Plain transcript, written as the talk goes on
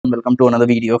welcome to another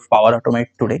video of Power Automate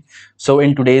today. So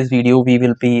in today's video, we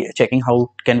will be checking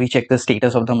how can we check the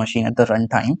status of the machine at the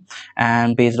runtime,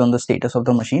 and based on the status of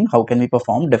the machine, how can we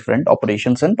perform different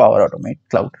operations in Power Automate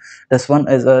Cloud. This one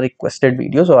is a requested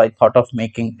video, so I thought of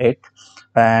making it,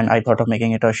 and I thought of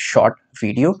making it a short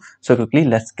video. So quickly,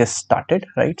 let's get started,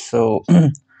 right? So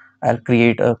I'll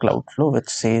create a cloud flow which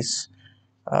says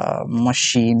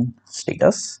machine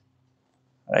status,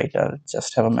 right? I'll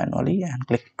just have a manually and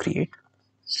click create.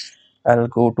 I'll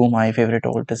go to my favorite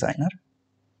old designer.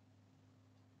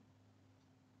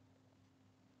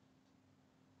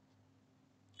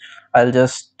 I'll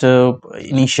just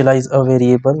initialize a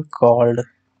variable called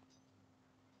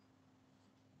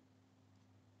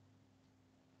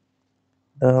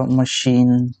the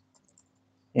machine,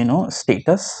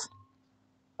 status.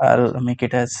 I'll make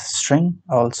it as string.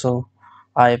 Also,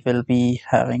 I will be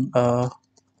having a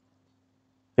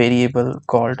variable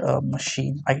called a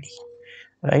machine ID,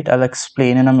 right? I'll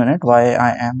explain in a minute why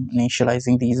I am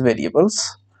initializing these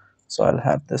variables. So I'll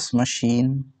have this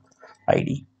machine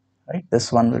ID, right?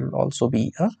 This one will also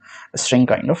be a string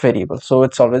kind of variable. So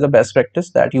it's always a best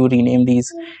practice that you rename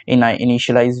these in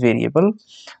initialize variable.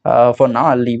 For now,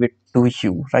 I'll leave it to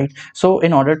you, right? So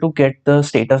in order to get the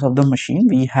status of the machine,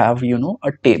 we have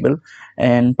a table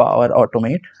in Power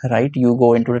Automate, right? You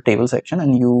go into the table section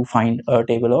and you find a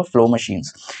table of flow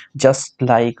machines, just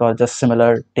like or just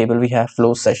similar table we have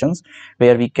flow sessions,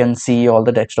 where we can see all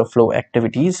the desktop flow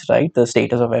activities, right? The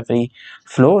status of every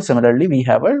flow. Similarly, we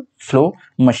have a flow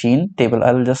machine table.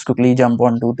 I'll just quickly jump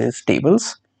onto these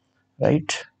tables,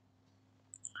 right?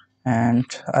 And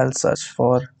I'll search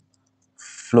for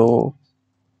flow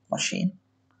machine,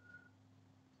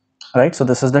 right? So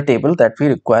this is the table that we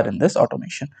require in this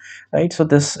automation, right? So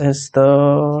this is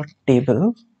the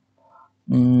table.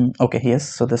 Okay,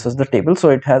 yes, so this is the table. So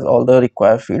it has all the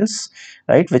required fields,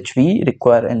 right, which we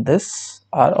require in this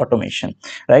our automation,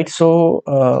 right? So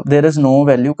there is no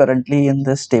value currently in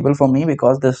this table for me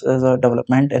because this is a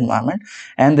development environment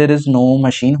and there is no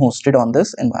machine hosted on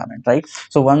this environment, right?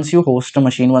 So once you host a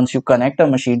machine, once you connect a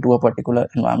machine to a particular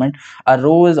environment, a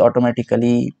row is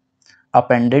automatically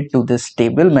appended to this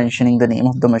table mentioning the name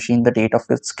of the machine, the date of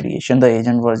its creation, the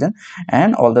agent version,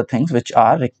 and all the things which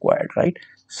are required, right?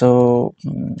 So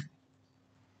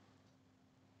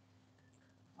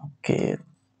okay,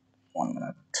 1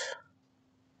 minute.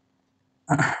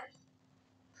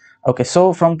 Okay,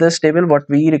 so from this table what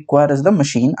we require is the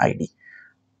machine ID,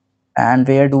 and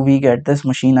where do we get this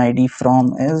machine ID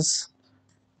from is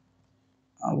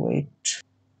wait,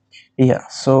 yeah,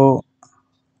 so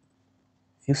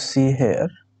you see here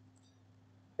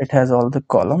it has all the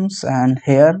columns, and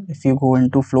here if you go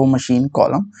into flow machine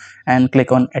column and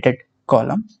click on edit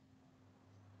column,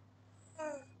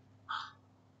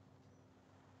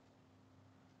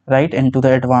 right, into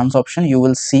the advanced option, you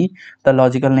will see the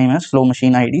logical name as flow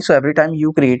machine ID. So every time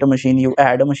you create a machine, you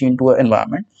add a machine to an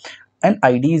environment, an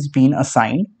ID is being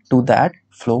assigned to that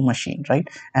flow machine, right?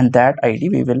 And that ID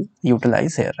we will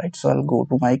utilize here, right? So I'll go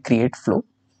to my create flow.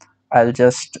 I'll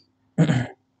just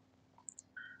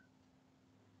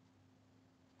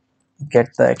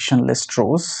get the action list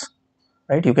rows,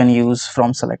 right? You can use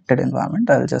from selected environment.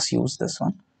 I'll just use this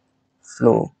one,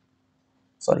 flow,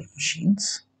 sorry,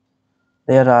 machines.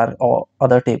 There are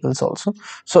other tables also.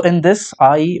 So in this,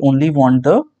 I only want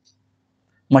the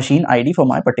machine ID for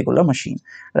my particular machine,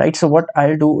 right? So what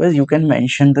I'll do is you can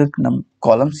mention the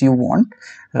columns you want,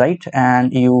 right?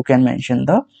 And you can mention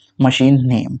the machine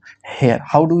name here.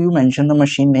 How do you mention the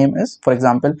machine name is, for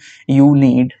example, you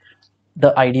need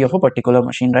the ID of a particular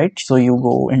machine, right? So you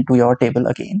go into your table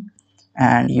again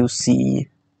and you see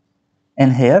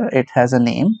in here it has a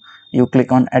name. You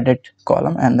click on edit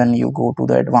column and then you go to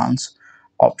the advanced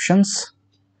options,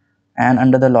 and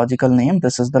under the logical name,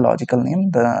 this is the logical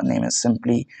name, the name is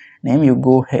simply name. You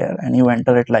go here and you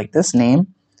enter it like this,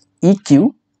 name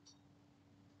EQ.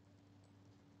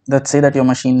 Let's say that your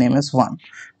machine name is 1,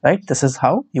 right? This is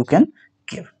how you can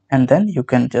give, and then you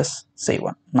can just say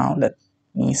 1. Now let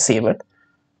me save it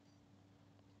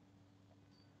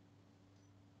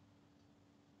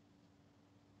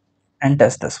and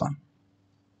test this one,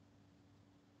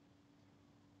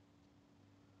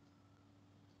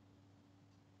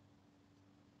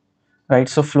 right?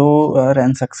 So flow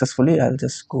ran successfully. I'll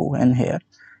just go in here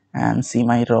and see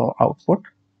my raw output.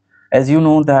 As you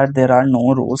know that there are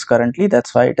no rows currently,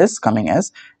 that's why it is coming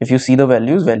as, if you see the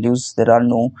values, there are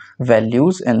no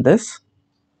values in this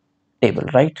table,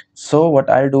 right? So what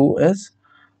I'll do is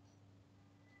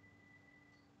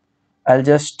I'll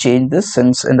just change this,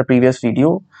 since in the previous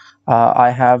video I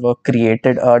have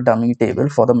created a dummy table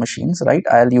for the machines, right?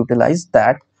 I'll utilize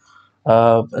that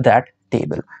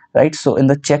table, right? So in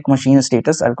the check machine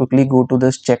status, I'll quickly go to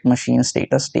this check machine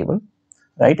status table,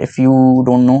 right? If you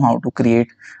don't know how to create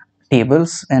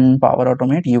tables in Power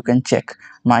Automate, you can check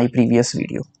my previous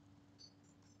video,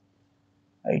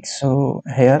 right? So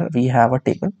here we have a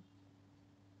table,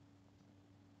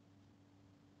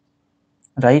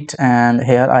 right? And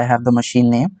here I have the machine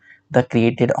name, the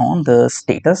created on, the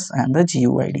status, and the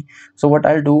GUID. So what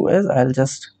I'll do is I'll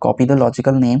just copy the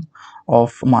logical name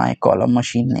of my column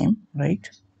machine name, right?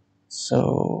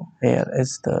 So here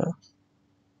is the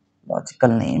logical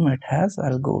name it has.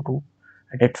 I'll go to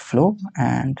edit flow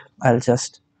and I'll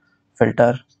just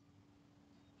filter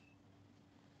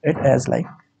it as like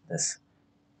this,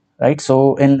 right?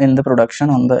 So in the production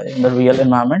on the in the real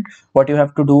environment, what you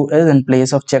have to do is, in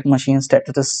place of check machine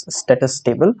status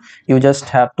table, you just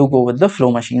have to go with the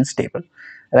flow machines table,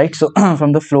 right? So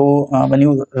from the flow, when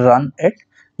you run it,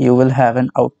 you will have an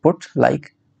output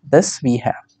like this we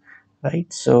have,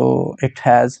 right? So it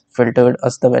has filtered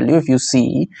us the value. If you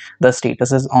see, the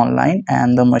status is online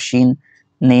and the machine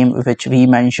name which we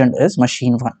mentioned is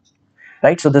machine 1,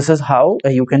 right? So this is how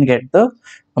you can get the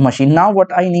machine. Now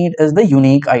what I need is the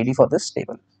unique ID for this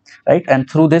table, right? And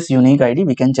through this unique ID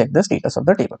we can check the status of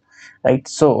the table, right?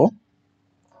 So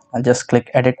I'll just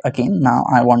click edit again. Now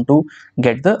I want to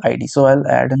get the ID, so I'll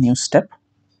add a new step,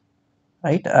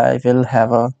 right? I will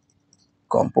have a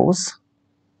compose,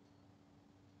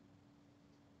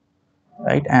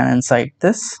 right? And inside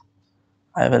this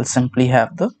I will simply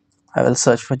have the, I will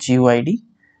search for GUID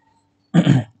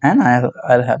and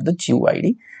I'll have the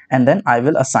GUID, and then I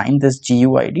will assign this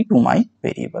GUID to my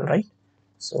variable, right?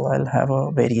 So I'll have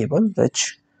a variable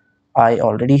which I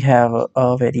already have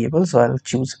a variable, so I'll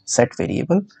choose set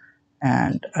variable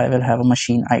and I will have a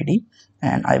machine ID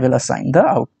and I will assign the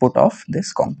output of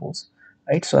this compose,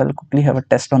 right? So I'll quickly have a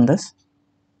test on this.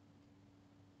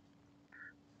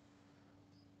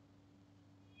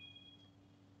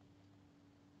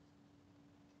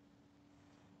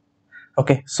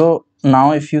 Okay, so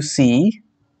now if you see,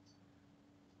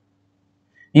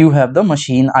 you have the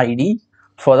machine ID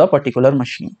for the particular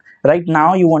machine. Right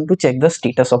now you want to check the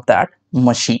status of that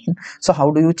machine. So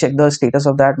how do you check the status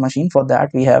of that machine? For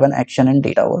that we have an action in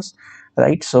Dataverse,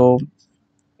 right? So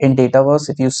in Dataverse,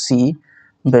 if you see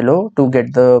below, to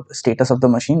get the status of the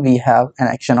machine, we have an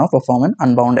action of perform an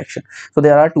unbound action. So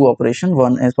there are two operations.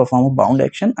 One is perform a bound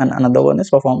action and another one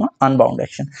is perform an unbound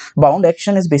action. Bound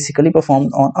action is basically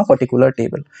performed on a particular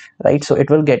table, right? So it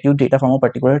will get you data from a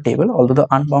particular table, although the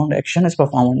unbound action is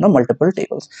performed on the multiple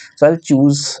tables. So I'll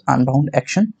choose unbound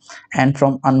action, and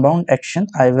from unbound action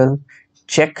I will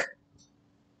check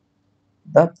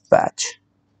the batch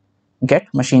get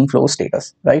machine flow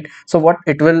status, right? So what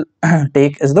it will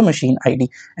take is the machine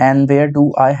ID. And where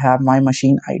do I have my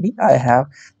machine ID? I have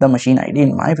the machine ID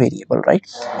in my variable, right?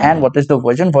 And what is the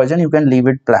version? You can leave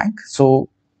it blank. So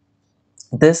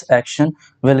this action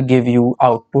will give you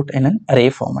output in an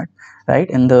array format, right?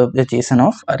 In the JSON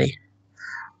of array.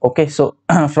 Okay, so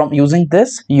from using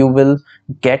this you will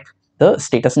get the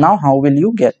status. Now how will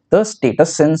you get the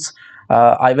status? Since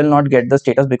I will not get the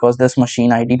status because this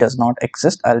machine ID does not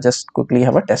exist, I'll just quickly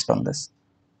have a test on this.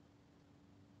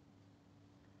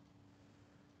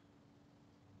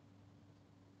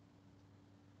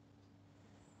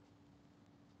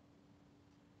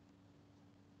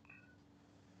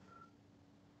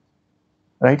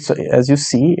 Right, so as you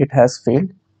see, it has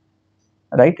failed,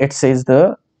 right? It says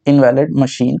the invalid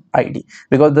machine ID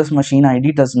because this machine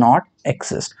ID does not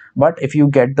exist. But if you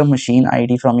get the machine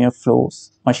ID from your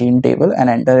flows machine table and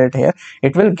enter it here,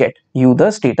 it will get you the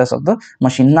status of the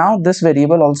machine. Now this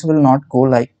variable also will not go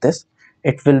like this.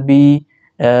 It will be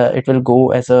it will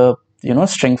go as a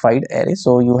stringified array.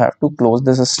 So you have to close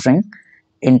this string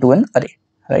into an array,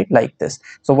 right, like this.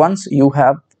 So once you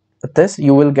have this,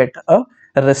 you will get a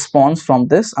response from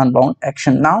this unbound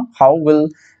action. Now how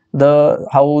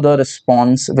the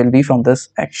response will be from this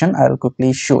action, I'll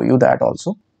quickly show you that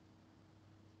also.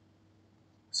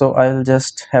 So I'll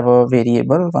just have a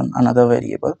variable, another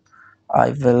variable.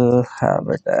 I will have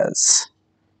it as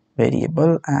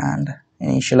variable and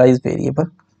initialize variable,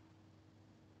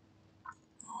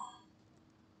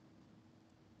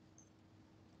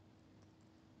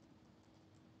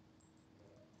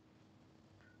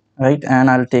 right? And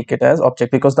I'll take it as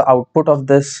object because the output of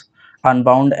this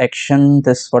unbound action,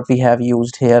 this what we have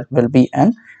used here, will be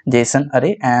an JSON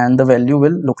array and the value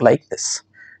will look like this,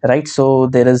 right? So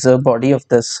there is a body of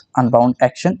this unbound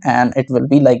action and it will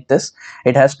be like this.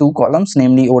 It has two columns,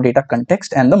 namely OData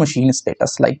context and the machine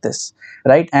status, like this,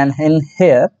 right? And in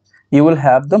here you will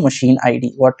have the machine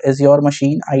ID. What is your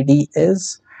machine ID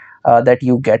is that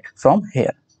you get from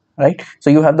here, right? So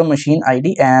you have the machine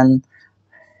ID and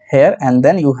here, and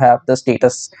then you have the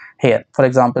status here. For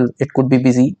example, it could be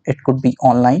busy, it could be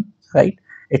online, right?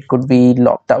 It could be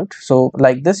locked out. So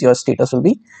like this, your status will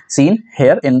be seen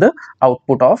here in the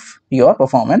output of your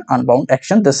perform an unbound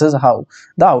action. This is how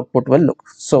the output will look.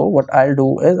 So what I'll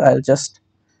do is I'll just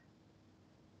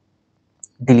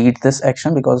delete this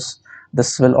action, because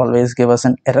this will always give us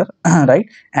an error right?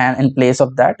 And in place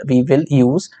of that, we will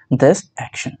use this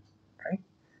action, right?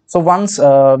 So once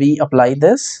we apply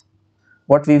this,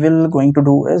 what we will going to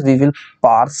do is we will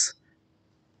parse,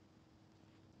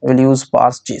 we'll use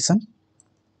parse JSON,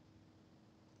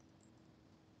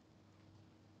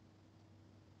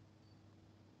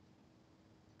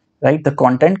 right? The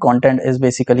content is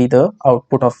basically the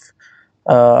output of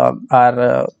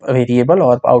our variable,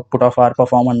 or output of our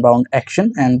perform unbound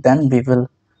action. And then we will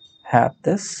have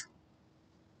this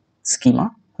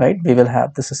schema, right? We will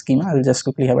have this schema. I'll just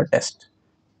quickly have a test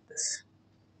this.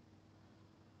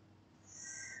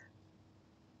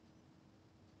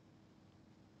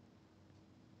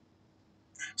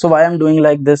 So why I'm doing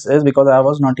like this is because I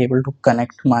was not able to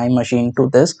connect my machine to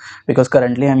this, because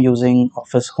currently I'm using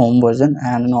Office Home version,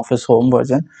 and in Office Home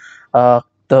version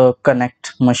the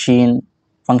connect machine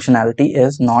functionality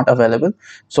is not available.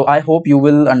 So I hope you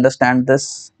will understand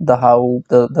this, the how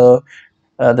the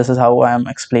this is how I am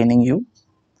explaining you,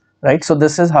 right? So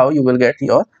this is how you will get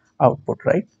your output,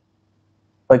 right?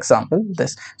 For example,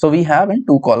 this. So we have in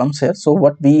two columns here. So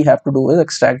what we have to do is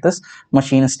extract this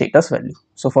machine status value.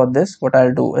 So for this, what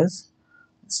I'll do is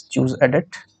let's choose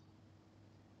edit.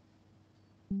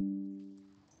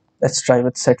 Let's try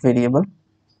with set variable.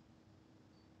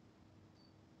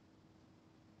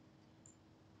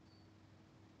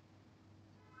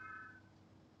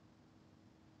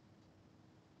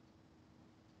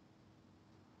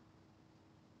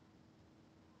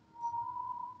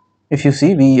 If you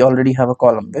see, we already have a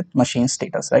column with machine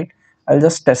status, right? I'll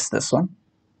just test this one.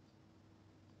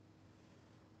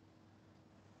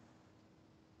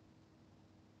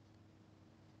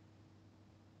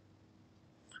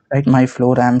 Right, my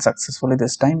flow ran successfully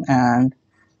this time. And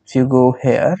if you go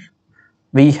here,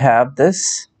 we have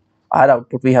this our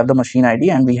output, we have the machine ID,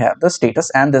 and we have the status,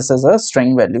 and this is a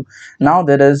string value. Now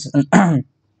there is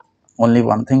only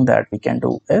one thing that we can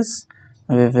do is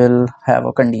we will have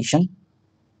a condition.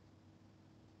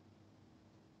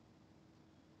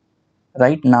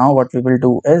 Right now what we will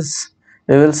do is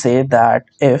we will say that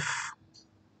if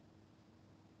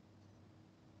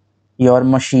your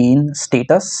machine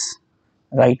status,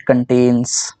 right,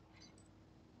 contains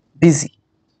busy,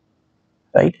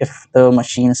 right? If the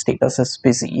machine status is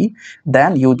busy,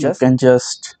 then you can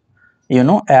just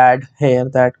add here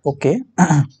that okay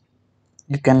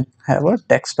you can have a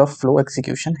text of flow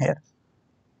execution here,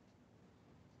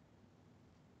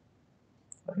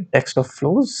 text of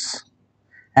flows,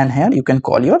 and here you can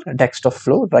call your text of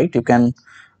flow, right? You can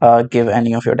give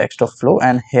any of your text of flow,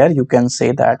 and here you can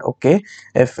say that okay,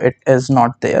 if it is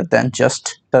not there, then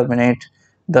just terminate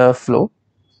the flow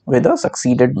with a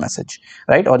succeeded message,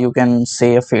 right? Or you can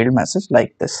say a failed message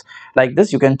like this. Like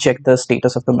this, you can check the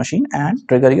status of the machine and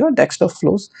trigger your text of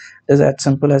flows. Is as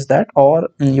simple as that. Or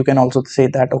you can also say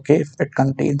that okay, if it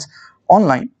contains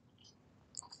online,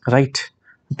 right,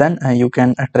 then you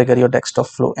can trigger your text of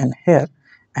flow in here.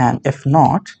 And if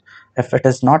not, if it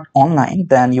is not online,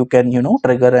 then you can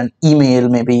trigger an email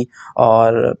maybe,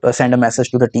 or send a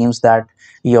message to the teams that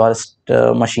your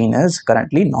machine is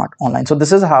currently not online. So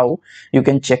this is how you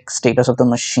can check status of the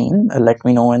machine. Let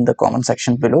me know in the comment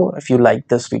section below. If you like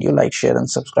this video, like, share and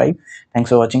subscribe. Thanks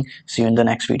for watching. See you in the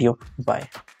next video. Bye.